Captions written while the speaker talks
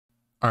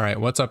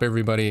Alright, what's up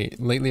everybody?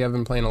 Lately I've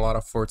been playing a lot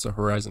of Forza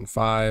Horizon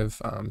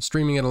 5,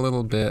 streaming it a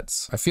little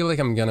bit. I feel like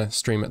I'm gonna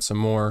stream it some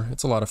more.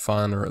 It's a lot of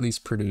fun, or at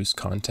least produce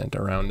content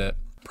around it.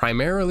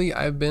 Primarily,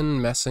 I've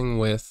been messing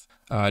with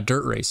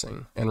dirt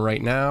racing, and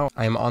right now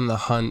I'm on the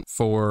hunt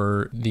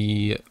for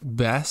the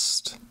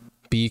best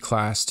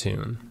B-class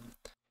tune.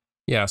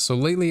 Yeah, so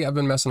lately I've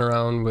been messing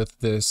around with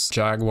this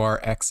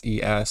Jaguar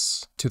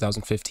XES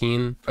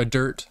 2015, a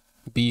dirt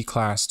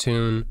B-class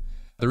tune.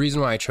 The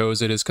reason why I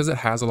chose it is because it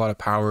has a lot of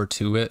power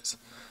to it,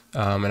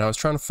 and I was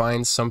trying to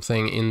find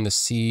something in the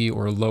C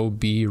or low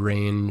B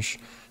range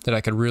that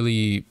I could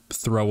really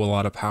throw a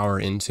lot of power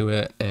into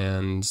it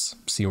and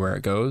see where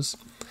it goes.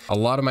 A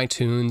lot of my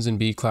tunes in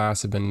B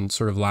class have been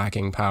sort of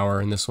lacking power,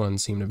 and this one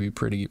seemed to be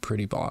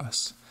pretty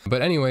boss.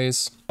 But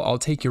anyways, I'll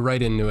take you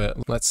right into it.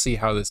 Let's see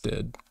how this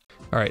did.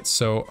 All right,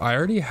 so I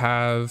already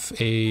have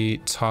a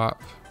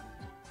top,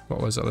 what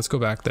was it? Let's go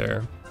back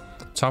there.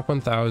 Top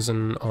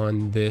 1000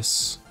 on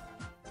this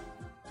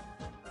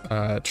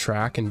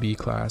track in B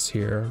class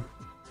here.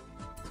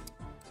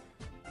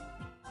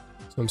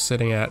 So I'm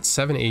sitting at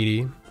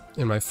 780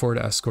 in my Ford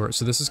Escort.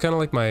 So this is kind of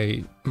like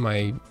my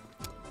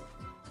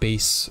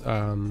base,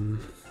 my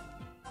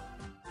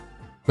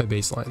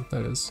baseline,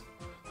 that is.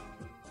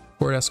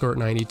 Ford Escort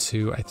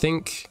 92. I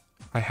think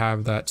I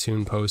have that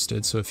tune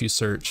posted. So if you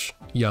search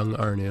Young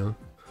Arnu,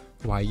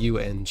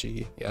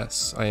 Y-U-N-G,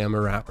 yes, I am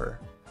a rapper,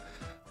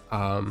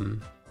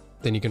 then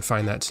you can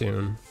find that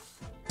tune.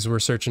 So we're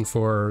searching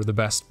for the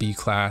best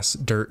B-class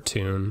dirt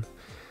tune.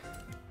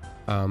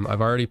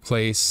 I've already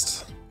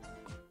placed,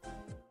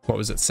 what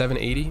was it,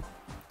 780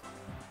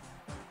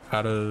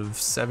 out of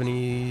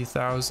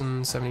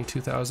 70,000,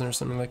 72,000 or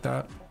something like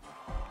that.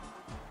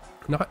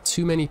 Not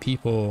too many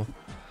people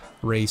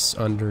race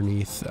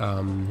underneath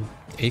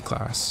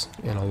A-class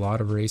in a lot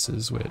of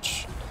races,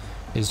 which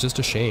is just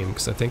a shame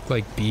because I think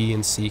like B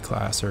and C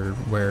class are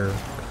where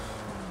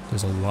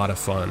there's a lot of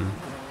fun.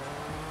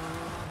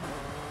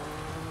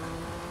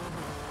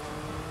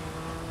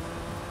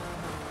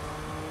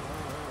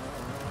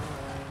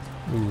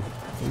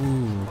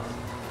 Ooh,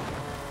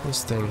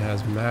 this thing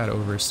has mad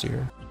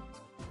oversteer.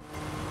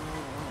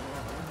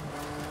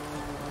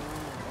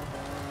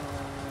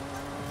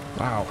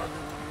 Wow.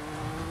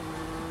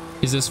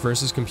 Is this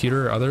versus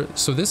computer or other?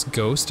 So this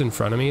ghost in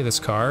front of me, this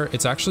car,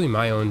 it's actually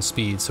my own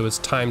speed, so it's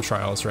time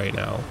trials right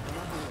now.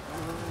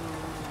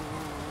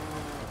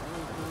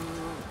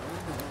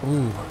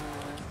 Ooh,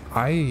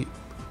 I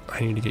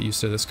need to get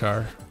used to this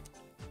car.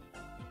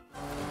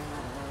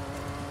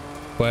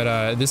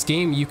 But this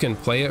game, you can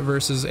play it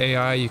versus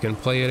AI, you can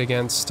play it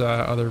against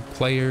other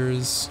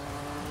players.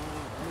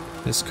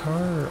 This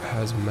car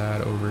has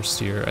mad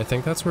oversteer. I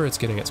think that's where it's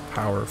getting its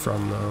power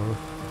from, though.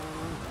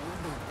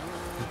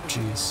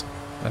 Jeez,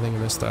 I think I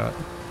missed that.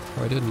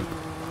 Oh, I didn't.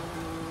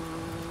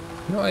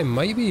 You know, I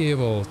might be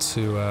able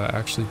to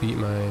actually beat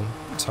my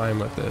time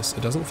with this.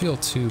 It doesn't feel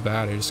too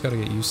bad, I just gotta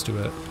get used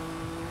to it.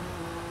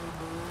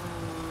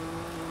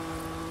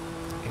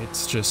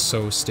 It's just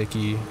so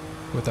sticky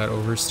with that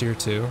oversteer,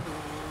 too.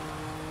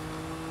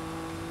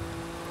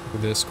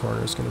 This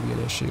corner is going to be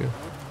an issue.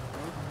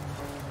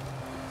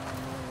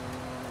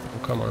 Oh,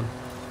 come on.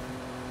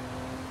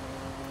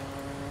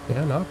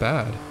 Yeah, not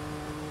bad.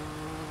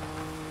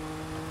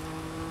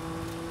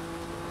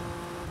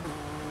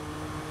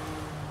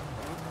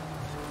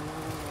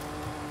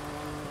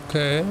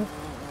 Okay.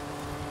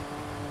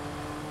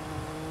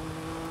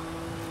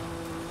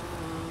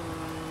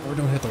 Or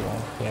don't hit the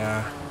wall.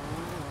 Yeah.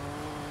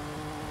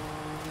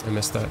 I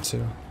missed that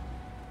too.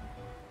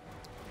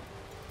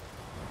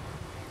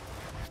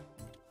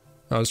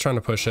 I was trying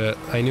to push it.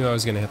 I knew I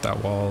was going to hit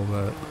that wall,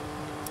 but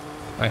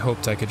I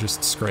hoped I could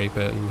just scrape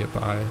it and get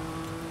by.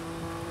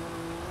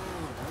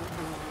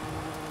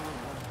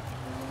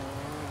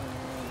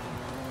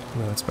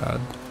 No, that's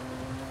bad.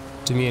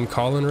 Do me and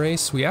Colin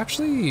race? We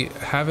actually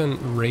haven't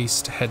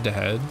raced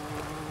head-to-head.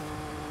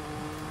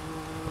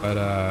 But,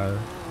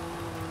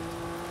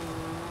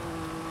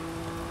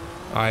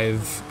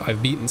 I've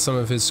beaten some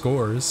of his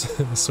scores,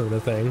 sort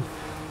of thing.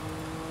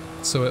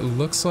 So it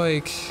looks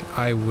like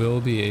I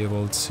will be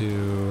able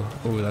to...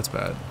 Oh, that's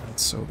bad.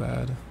 That's so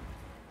bad.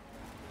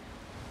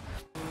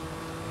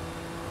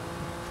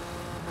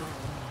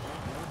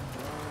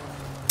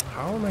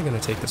 How am I going to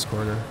take this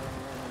corner?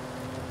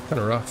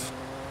 Kind of rough.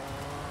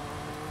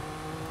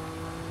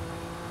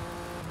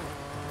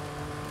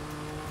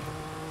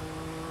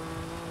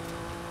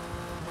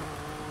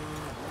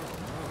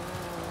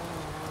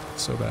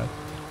 So bad.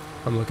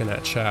 I'm looking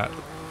at chat.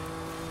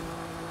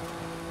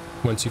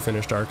 Once you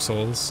finish Dark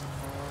Souls.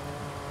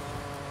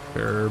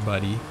 Sure,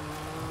 buddy.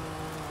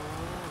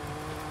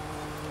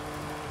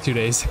 2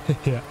 days.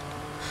 Yeah.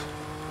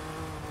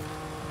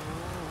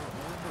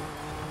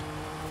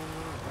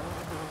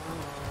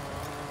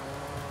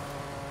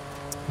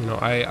 You know,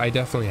 I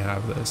definitely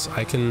have this.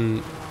 I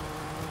can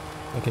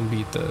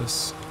beat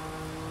this.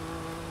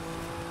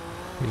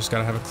 You just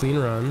gotta have a clean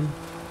run.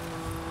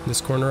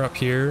 This corner up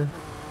here,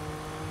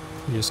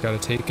 you just gotta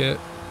take it.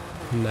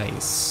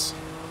 Nice.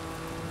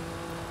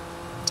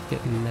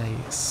 Get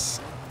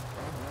nice.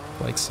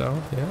 Like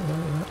so. Yeah, yeah,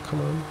 yeah.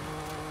 Come on.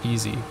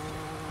 Easy.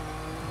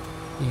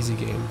 Easy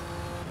game.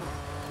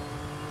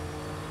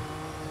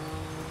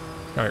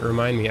 Alright,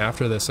 remind me,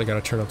 after this I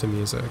gotta turn up the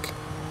music.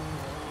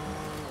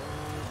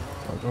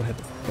 Oh, don't hit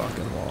the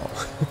fucking wall.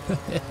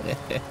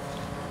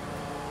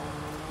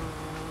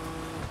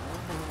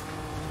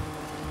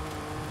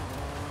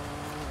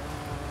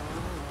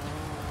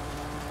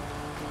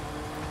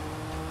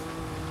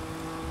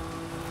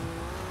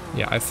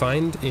 Yeah, I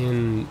find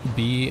in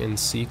B and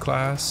C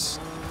class,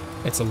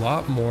 it's a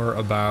lot more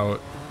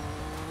about,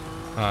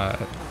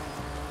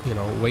 you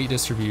know, weight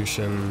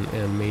distribution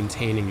and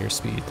maintaining your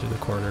speed through the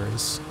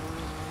corners.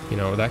 You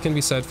know, that can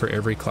be said for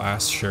every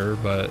class, sure,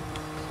 but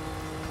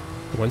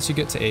once you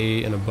get to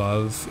A and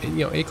above,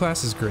 you know, A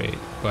class is great,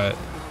 but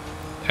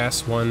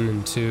S1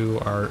 and 2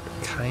 are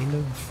kind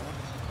of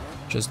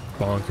just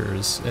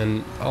bonkers,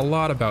 and a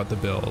lot about the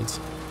build.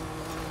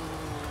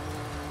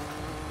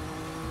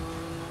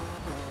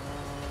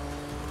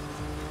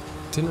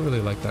 Didn't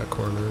really like that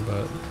corner,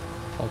 but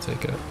I'll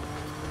take it.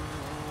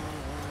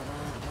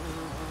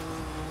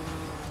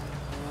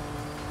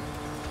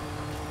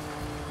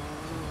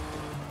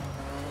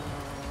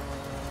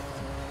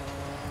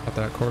 Got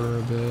that corner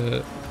a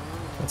bit.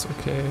 That's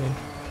okay.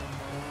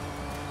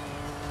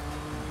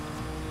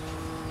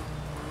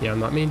 Yeah, I'm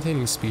not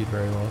maintaining speed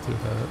very well through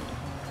that.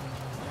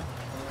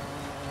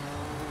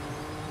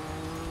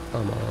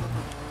 Come on.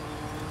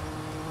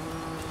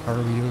 How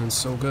are we doing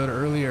so good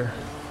earlier?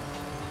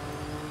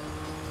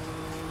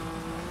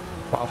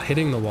 While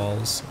hitting the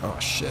walls. Oh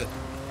shit.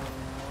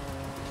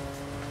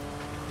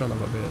 Son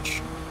of a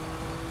bitch.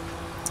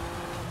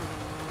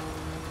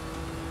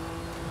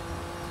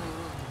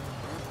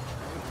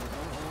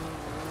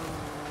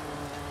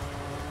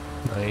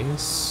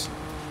 Nice.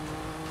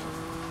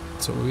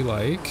 That's what we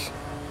like.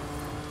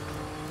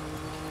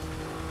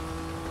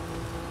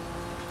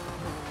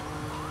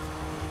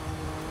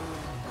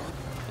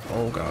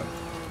 Oh god.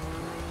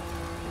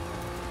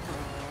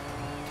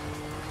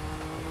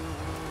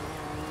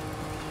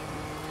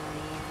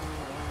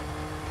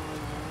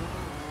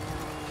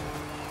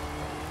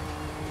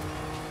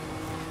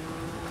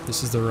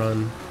 This is the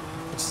run.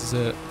 This is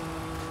it.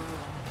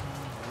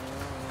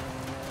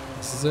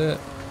 This is it.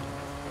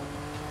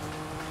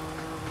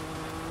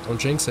 Don't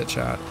jinx it,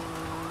 chat.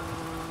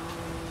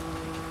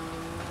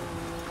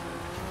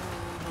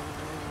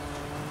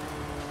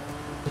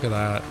 Look at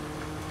that.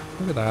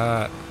 Look at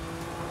that.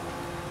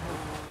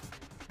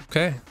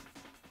 Okay.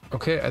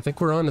 Okay, I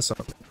think we're on to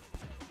something.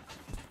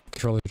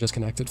 Controller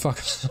disconnected. Fuck.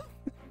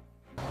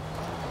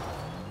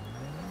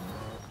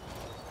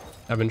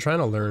 I've been trying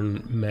to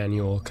learn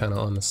manual kind of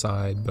on the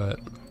side, but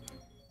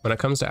when it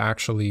comes to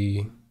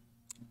actually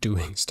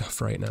doing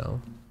stuff right now,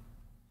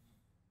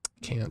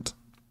 can't.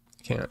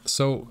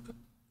 So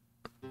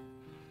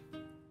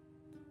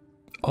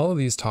all of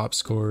these top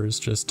scores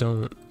just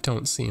don't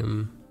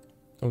seem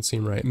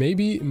right.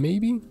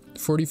 Maybe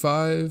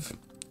 45.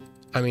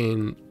 I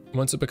mean,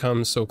 once it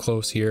becomes so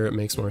close here, it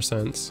makes more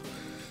sense.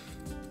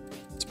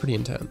 It's pretty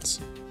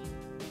intense.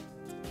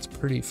 It's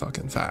pretty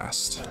fucking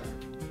fast.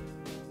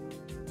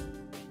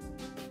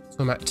 So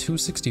I'm at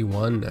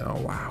 261 now.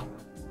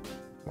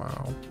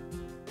 Wow.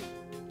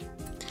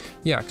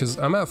 Yeah, because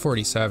I'm at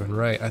 47,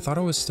 right? I thought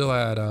I was still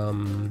at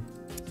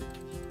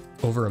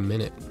over a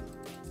minute.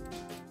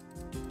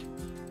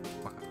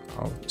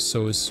 Wow.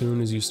 So as soon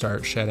as you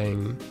start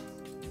shedding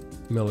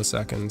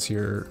milliseconds,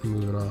 you're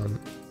moving on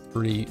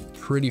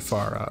pretty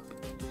far up.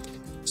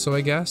 So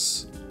I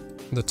guess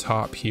the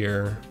top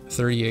here,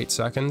 38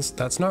 seconds,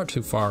 that's not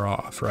too far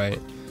off, right?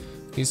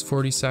 These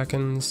 40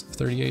 seconds,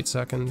 38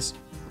 seconds,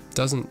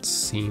 doesn't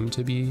seem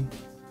to be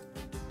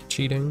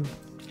cheating.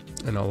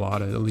 And a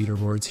lot of the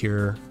leaderboards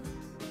here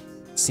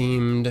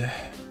seemed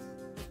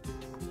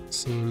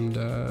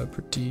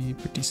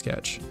pretty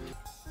sketch.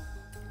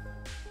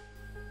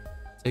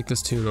 Take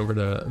this tune over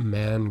to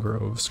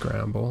Mangrove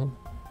Scramble,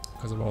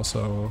 because I've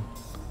also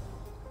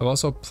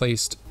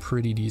placed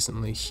pretty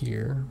decently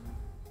here.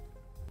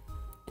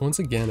 Once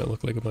again, it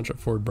looked like a bunch of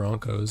Ford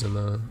Broncos in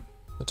the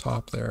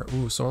top there.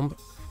 Ooh, so I'm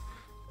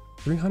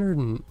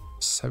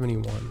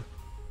 371.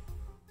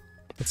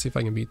 Let's see if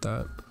I can beat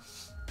that.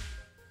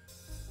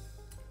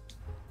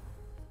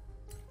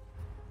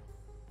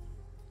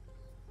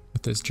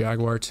 With this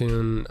Jaguar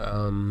tune,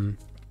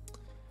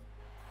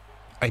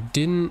 I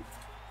didn't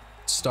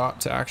stop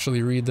to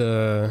actually read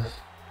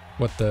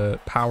what the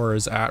power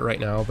is at right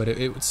now, but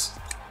it's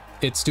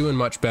doing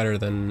much better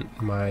than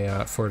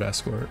my Ford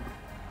Escort.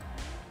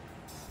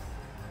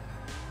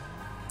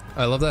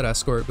 I love that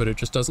Escort, but it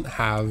just doesn't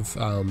have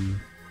the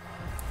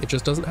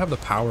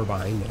power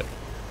behind it.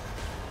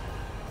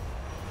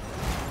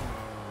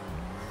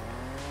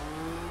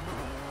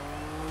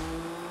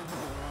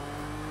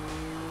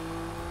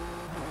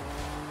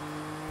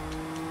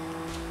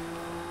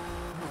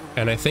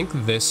 And I think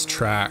this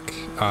track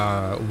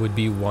would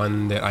be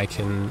one that I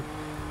can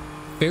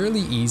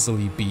fairly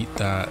easily beat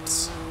the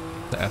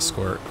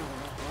Escort.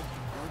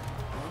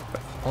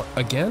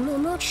 Again,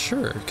 I'm not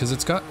sure, because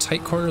it's got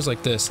tight corners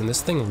like this, and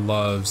this thing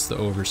loves the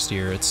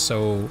oversteer.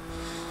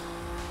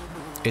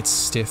 It's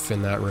stiff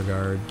in that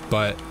regard.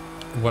 But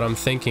what I'm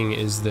thinking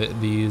is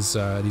that these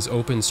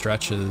open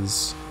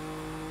stretches,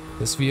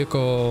 this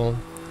vehicle,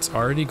 it's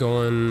already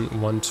going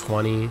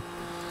 120,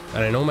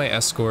 and I know my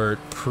Escort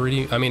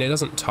I mean, it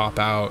doesn't top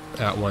out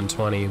at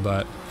 120,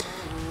 but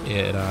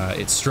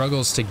it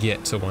struggles to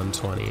get to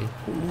 120.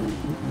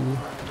 Ooh,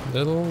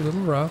 little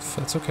rough.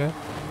 That's okay.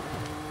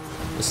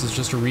 This is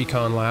just a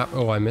recon lap.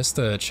 Oh, I missed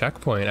the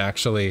checkpoint,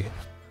 actually.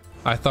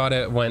 I thought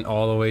it went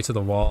all the way to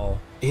the wall.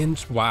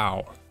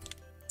 Wow.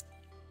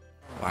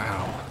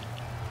 Wow.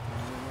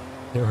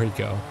 There we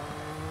go.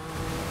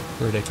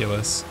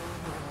 Ridiculous.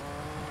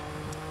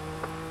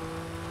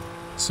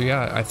 So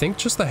yeah, I think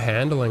just the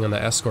handling on the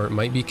Escort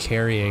might be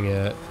carrying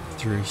it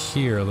through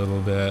here a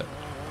little bit.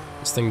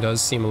 This thing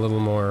does seem a little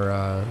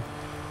more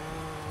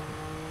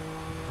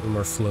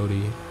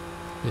floaty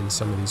in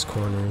some of these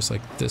corners,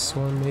 like this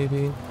one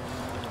maybe.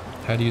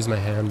 Had to use my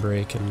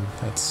handbrake, and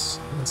that's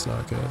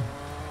not good.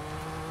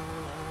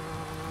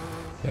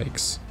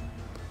 Yikes.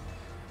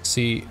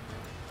 See,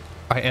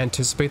 I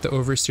anticipate the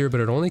oversteer,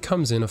 but it only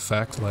comes in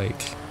effect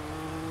like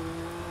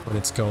when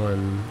it's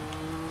going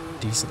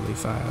decently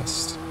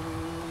fast.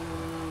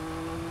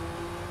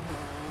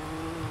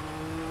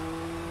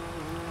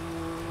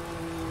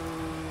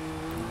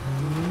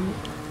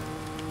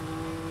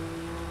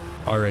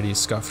 Already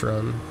scuffed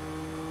run.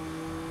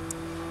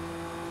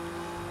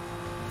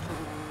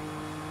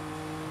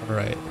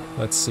 Alright,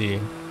 let's see.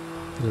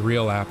 The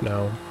real lap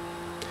now.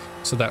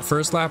 So that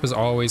first lap is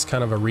always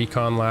kind of a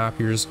recon lap.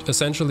 You're just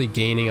essentially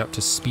gaining up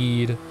to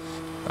speed,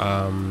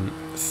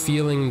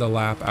 feeling the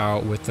lap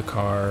out with the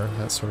car,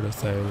 that sort of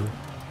thing.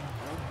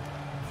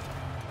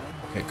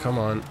 Okay, come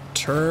on.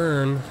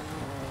 Turn.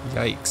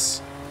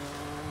 Yikes.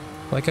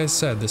 Like I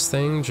said, this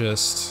thing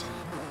just...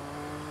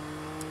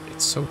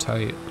 it's so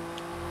tight.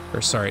 Or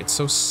sorry, it's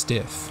so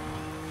stiff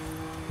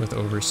with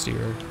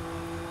oversteer.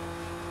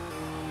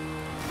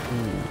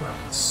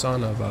 Ooh,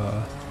 son of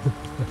a...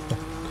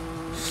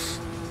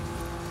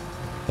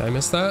 Did I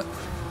miss that?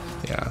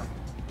 Yeah.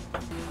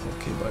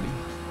 Okay, buddy.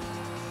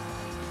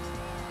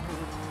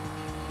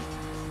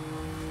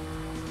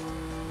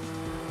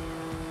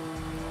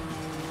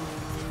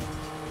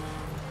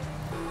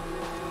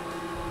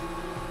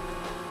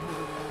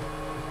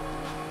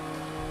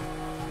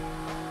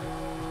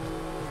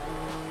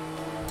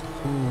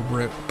 Ooh,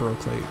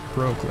 broke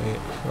late.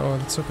 Oh,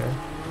 that's okay.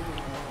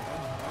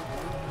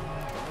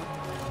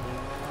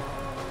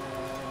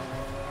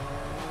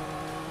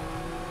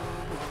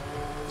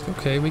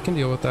 Okay, we can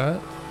deal with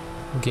that.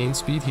 We'll gain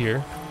speed here.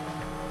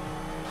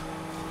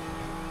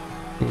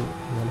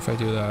 What if I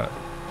do that?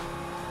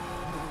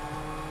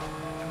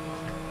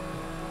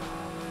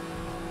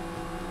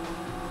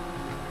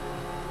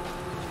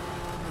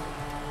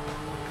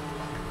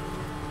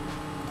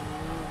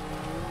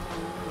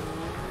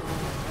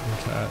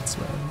 Cats,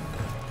 man.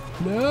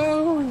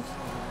 No!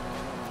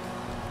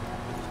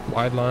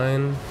 Wide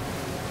line.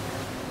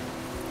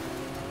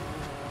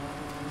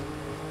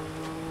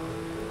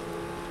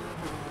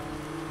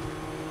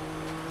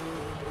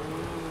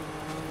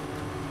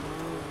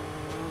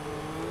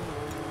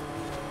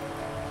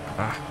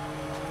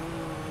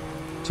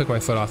 Took my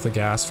foot off the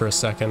gas for a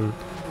second.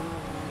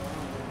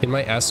 In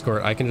my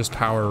Escort, I can just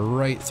power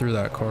right through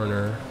that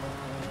corner.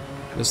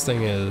 This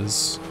thing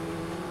is...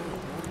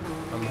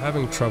 I'm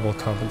having trouble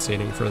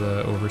compensating for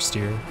the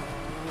oversteer.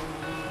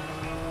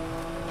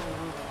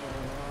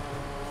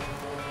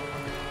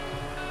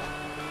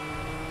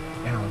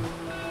 Damn.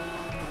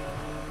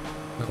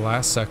 The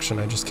last section,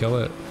 I just kill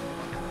it.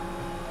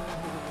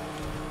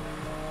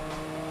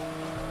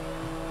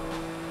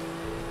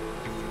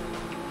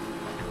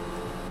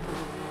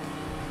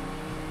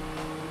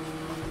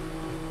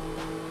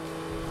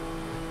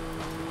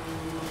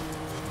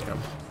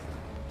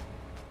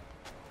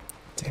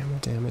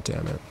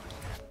 Damn it.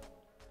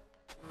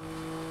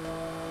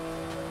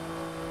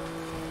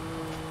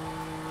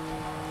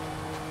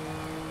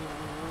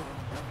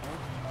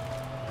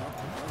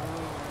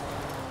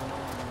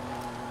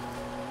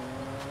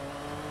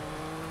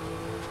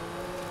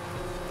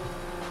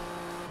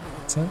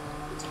 What's that?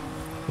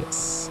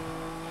 Yes.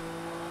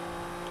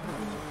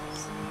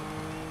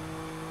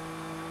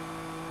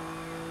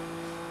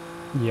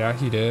 Yeah,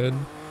 he did.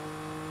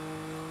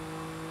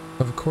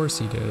 Of course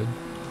he did.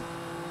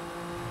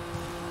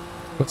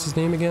 What's his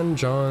name again?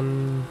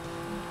 John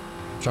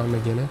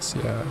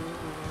McGinnis? Yeah.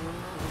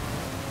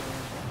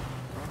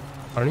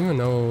 I don't even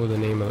know the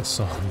name of the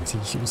song that he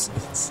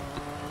uses.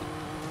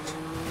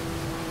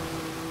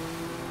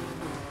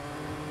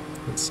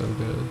 It's so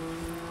good.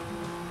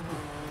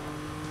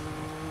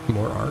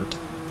 More art?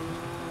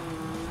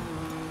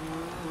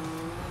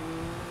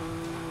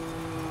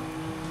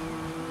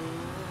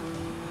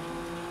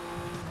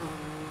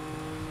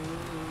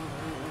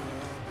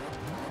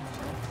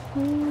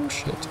 Oh,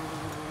 shit.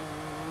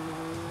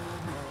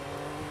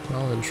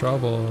 All in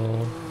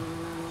trouble.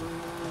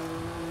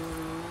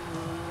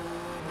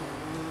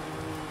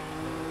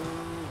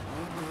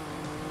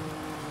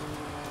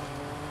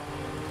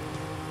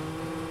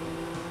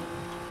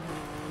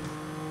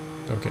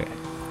 Okay,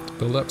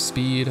 build up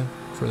speed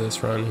for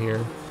this run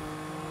here.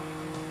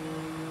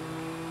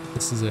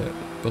 This is it,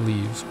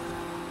 believe.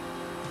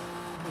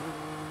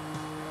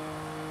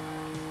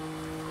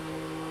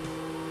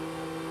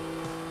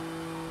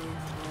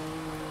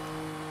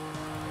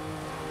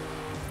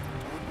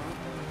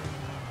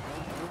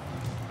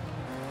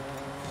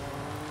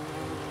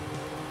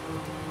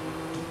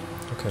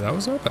 Okay, that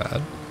was not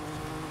bad.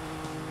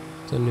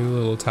 It's a new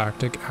little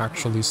tactic,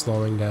 actually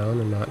slowing down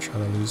and not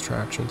trying to lose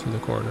traction through the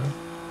corner.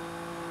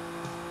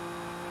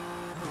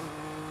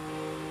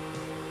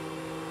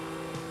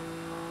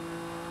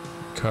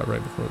 Cut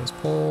right before this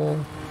pole.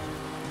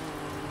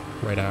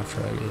 Right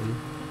after, I mean.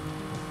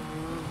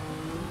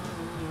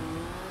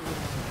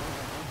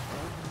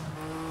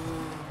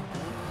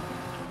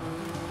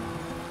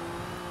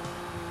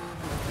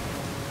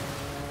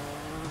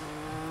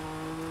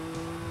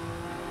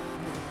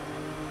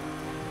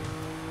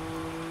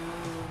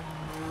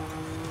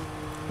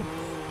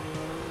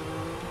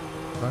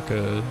 Not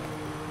good.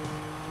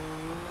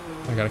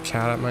 I got a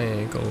cat at my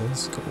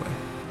ankles. Go away.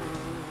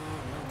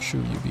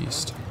 Shoo, you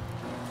beast.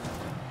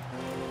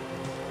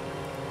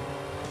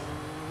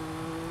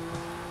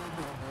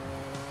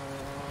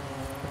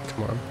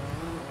 Come on.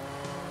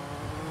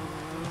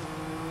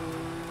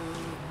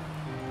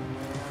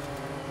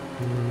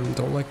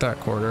 Don't like that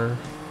corner.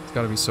 It's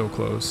gotta be so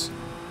close.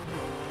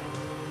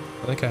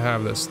 I think I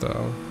have this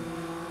though.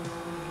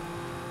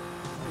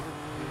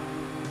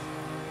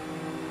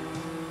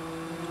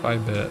 By a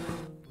bit.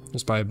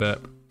 Just by a bit.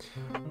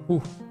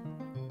 Ooh.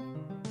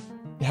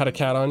 You had a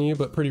cat on you,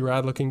 but pretty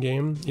rad looking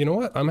game. You know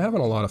what? I'm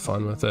having a lot of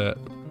fun with it.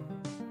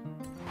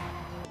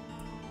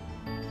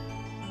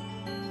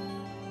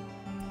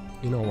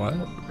 You know what?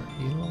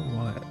 You know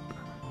what?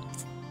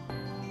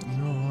 You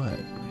know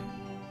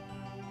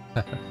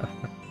what?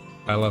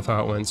 I love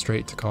how it went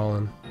straight to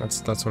Colin.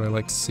 That's what I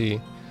like to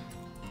see.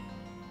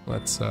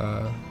 Let's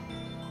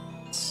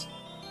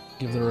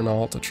give the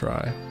Renault a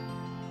try.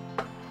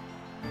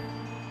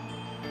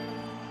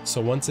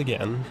 So once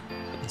again,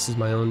 this is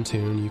my own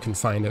tune. You can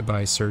find it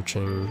by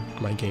searching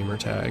my gamer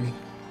tag,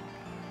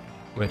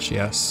 which,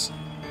 yes,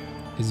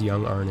 is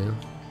Young Arnu.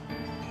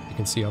 You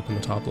can see up in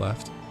the top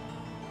left.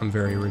 I'm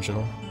very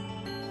original.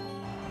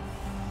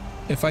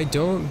 If I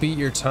don't beat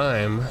your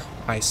time,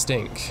 I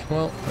stink.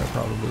 Well, I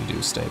probably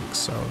do stink,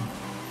 so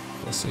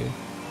we'll see.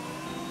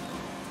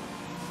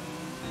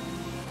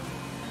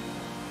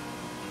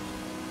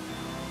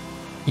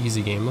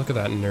 Easy game. Look at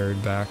that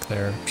nerd back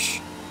there.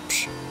 Psh,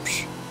 psh,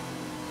 psh.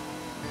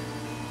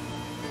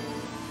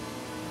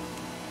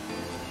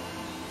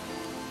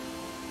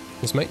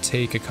 This might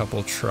take a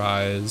couple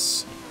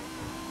tries.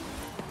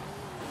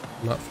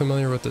 I'm not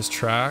familiar with this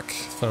track,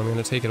 so I'm going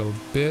to take it a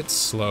bit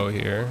slow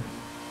here.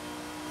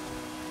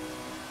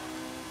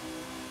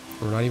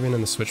 We're not even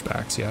in the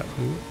switchbacks yet.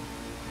 Ooh.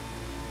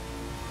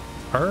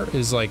 Art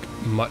is like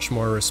much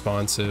more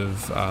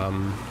responsive.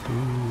 Alright,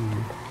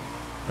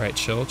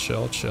 chill,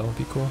 chill, chill,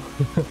 be cool.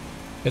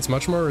 It's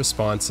much more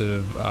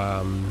responsive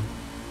on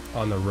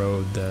the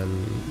road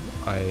than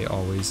I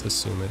always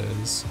assume it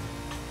is.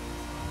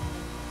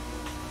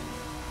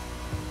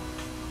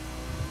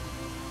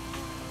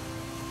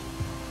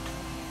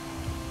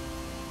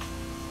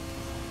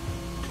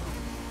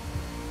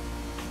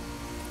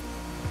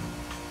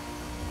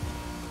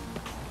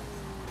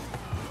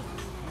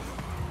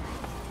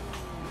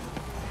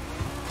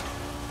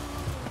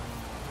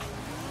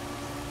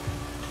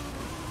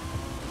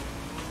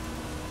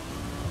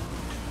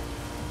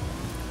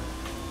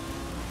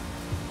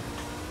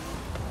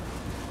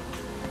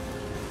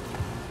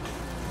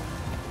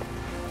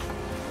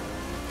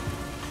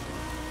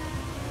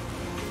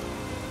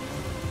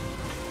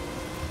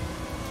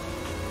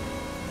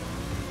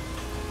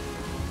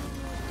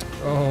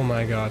 Oh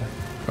my god.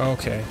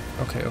 Okay,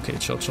 okay, okay,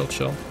 chill, chill,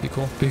 chill. Be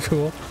cool, be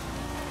cool.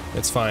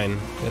 It's fine,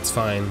 it's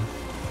fine.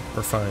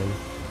 We're fine.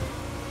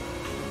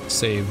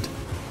 Saved.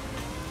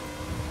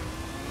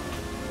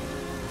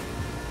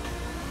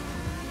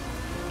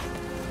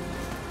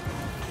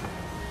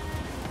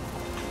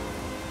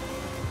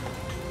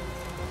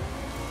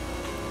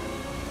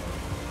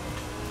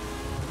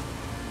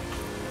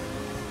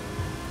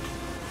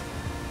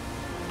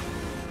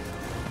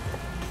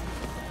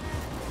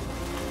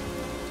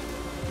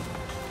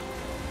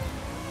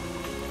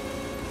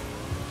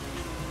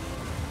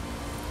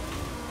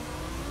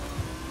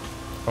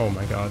 Oh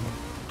my god.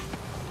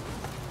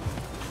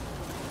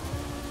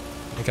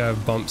 I think I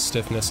have bump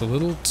stiffness a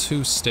little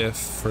too stiff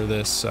for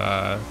this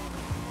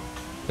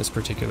this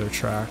particular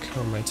track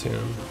on my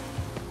tune.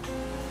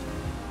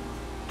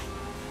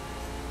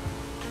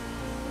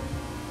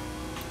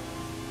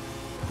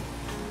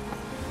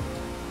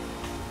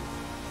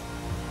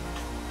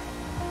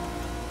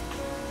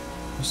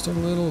 Just a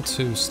little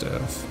too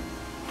stiff.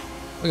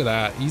 Look at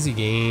that, easy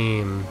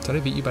game. Did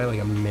I beat you by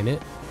like a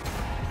minute?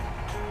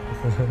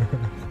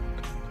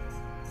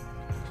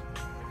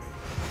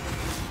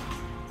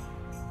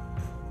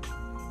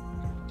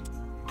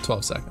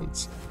 12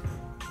 seconds.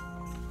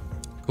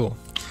 Cool.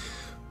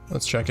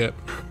 Let's check it.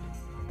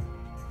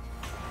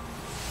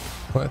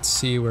 Let's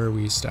see where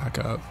we stack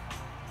up.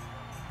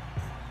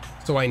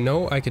 So I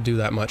know I could do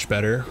that much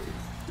better.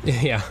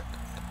 Yeah.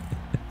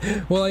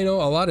 Well, I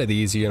know a lot of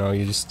these, you know,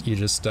 you just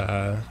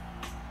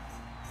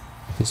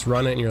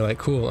run it and you're like,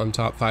 cool, I'm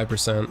top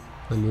 5%,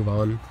 then move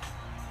on.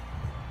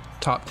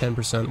 Top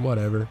 10%,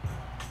 whatever.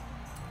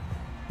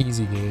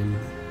 Easy game.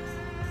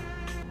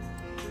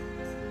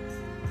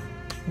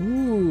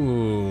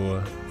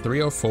 Ooh,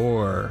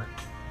 304.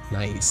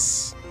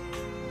 Nice.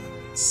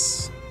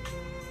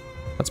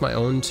 That's my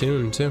own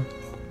tune too.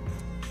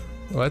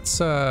 Let's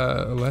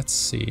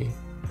see.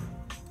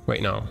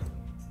 Wait, no.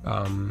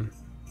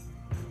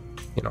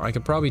 You know, I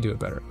could probably do it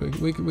better.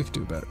 We could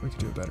do it better. We could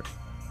do it better.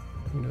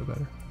 We can do it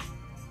better.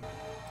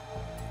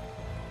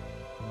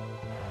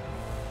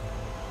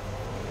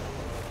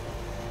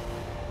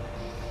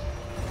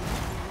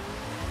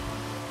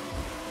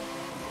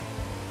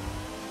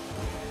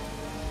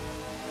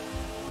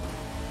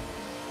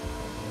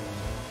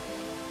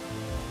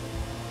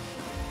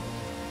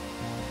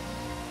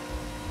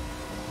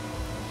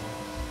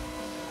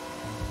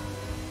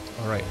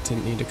 Alright,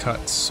 didn't need to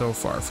cut so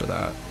far for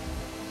that.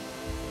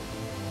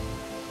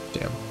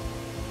 Damn.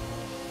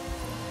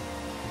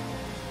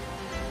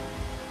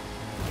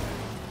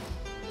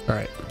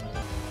 Alright.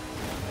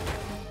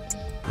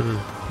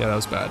 Yeah, that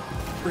was bad.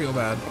 Real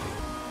bad.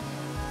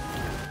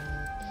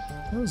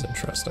 That was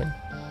interesting.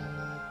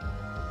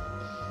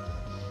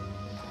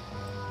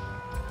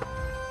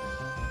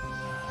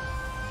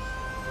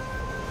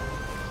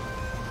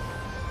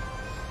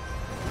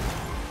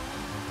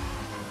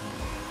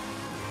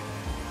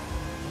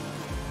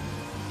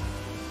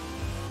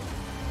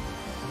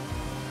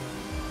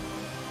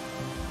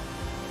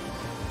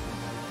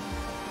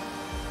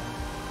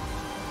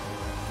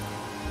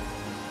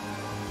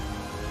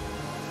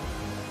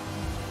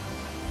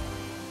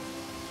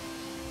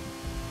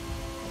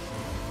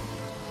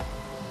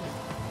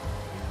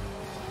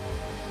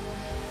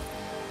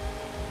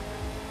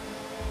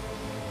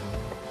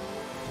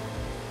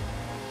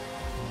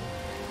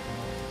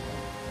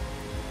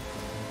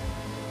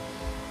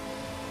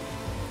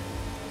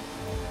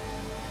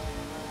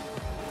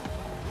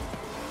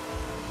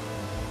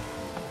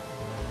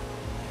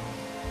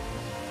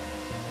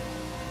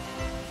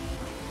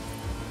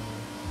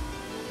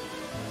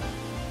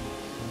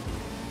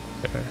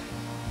 Okay.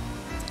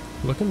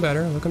 Looking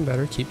better, looking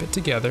better. Keep it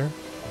together.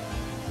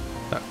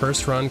 That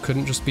first run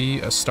couldn't just be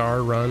a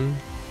star run.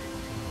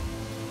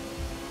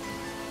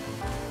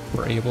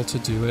 We're able to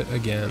do it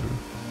again.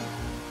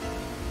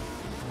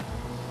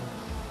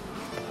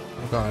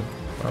 Oh god,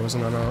 why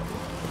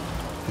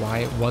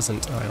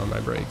wasn't I on my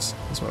brakes?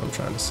 Is what I'm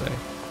trying to say.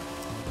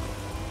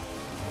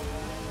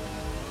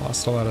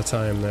 Lost a lot of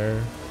time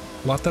there.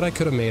 A lot that I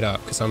could have made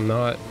up because I'm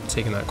not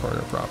taking that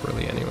corner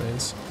properly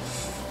anyways.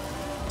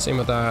 Same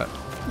with that.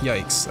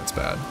 Yikes, that's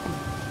bad.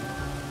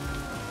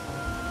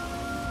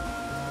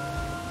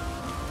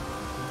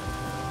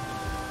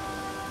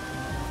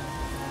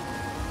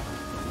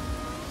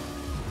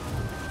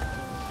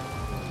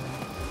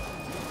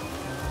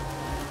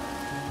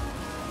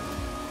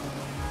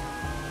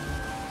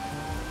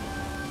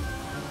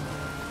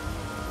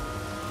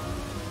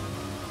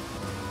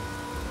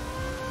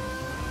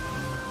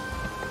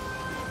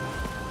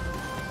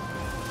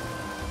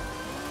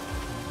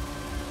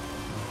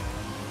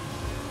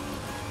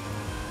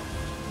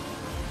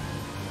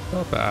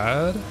 Not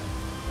bad.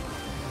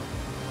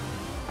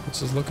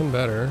 This is looking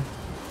better.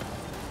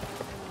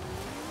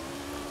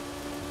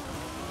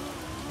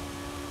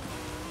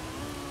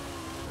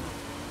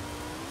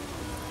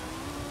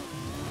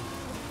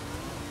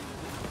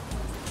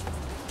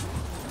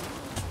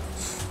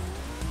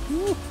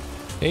 Woo.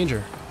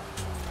 Danger.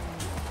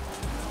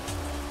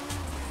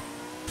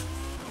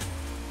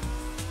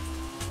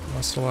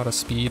 Lost a lot of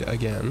speed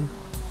again.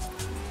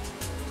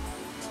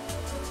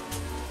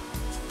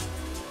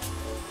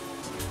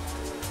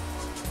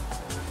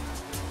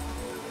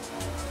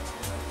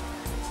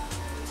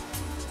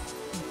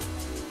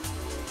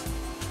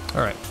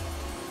 Alright.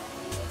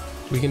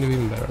 We can do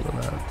even better than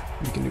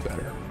that. We can do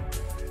better.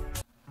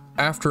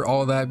 After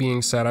all that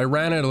being said, I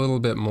ran it a little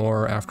bit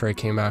more after I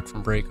came back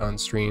from break on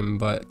stream,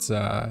 but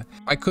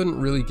I couldn't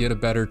really get a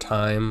better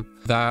time.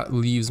 That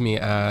leaves me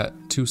at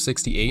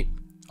 268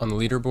 on the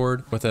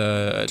leaderboard with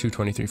a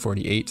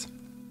 223.48.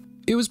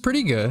 It was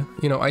pretty good.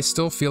 You know, I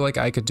still feel like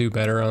I could do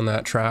better on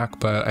that track,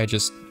 but I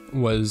just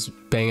was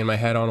banging my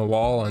head on a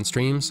wall on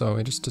stream, so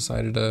I just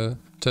decided to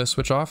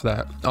switch off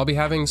that. I'll be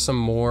having some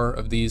more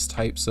of these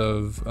types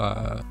of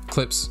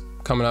clips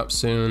coming up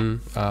soon.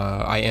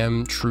 I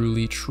am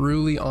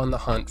truly on the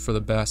hunt for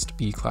the best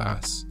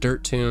B-class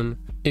dirt tune.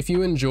 If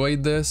you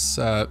enjoyed this,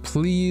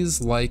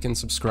 please like and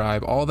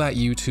subscribe. All that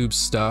YouTube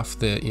stuff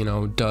that, you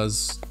know,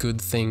 does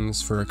good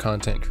things for a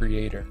content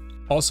creator.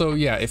 Also,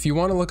 yeah, if you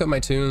want to look at my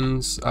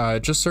tunes,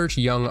 just search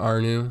Young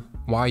Arnu,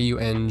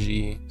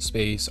 Y-U-N-G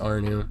space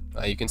Arnu.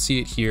 You can see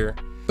it here.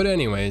 But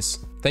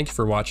anyways, thank you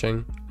for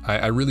watching.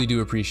 I really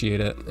do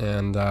appreciate it,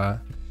 and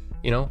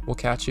you know, we'll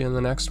catch you in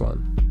the next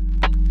one.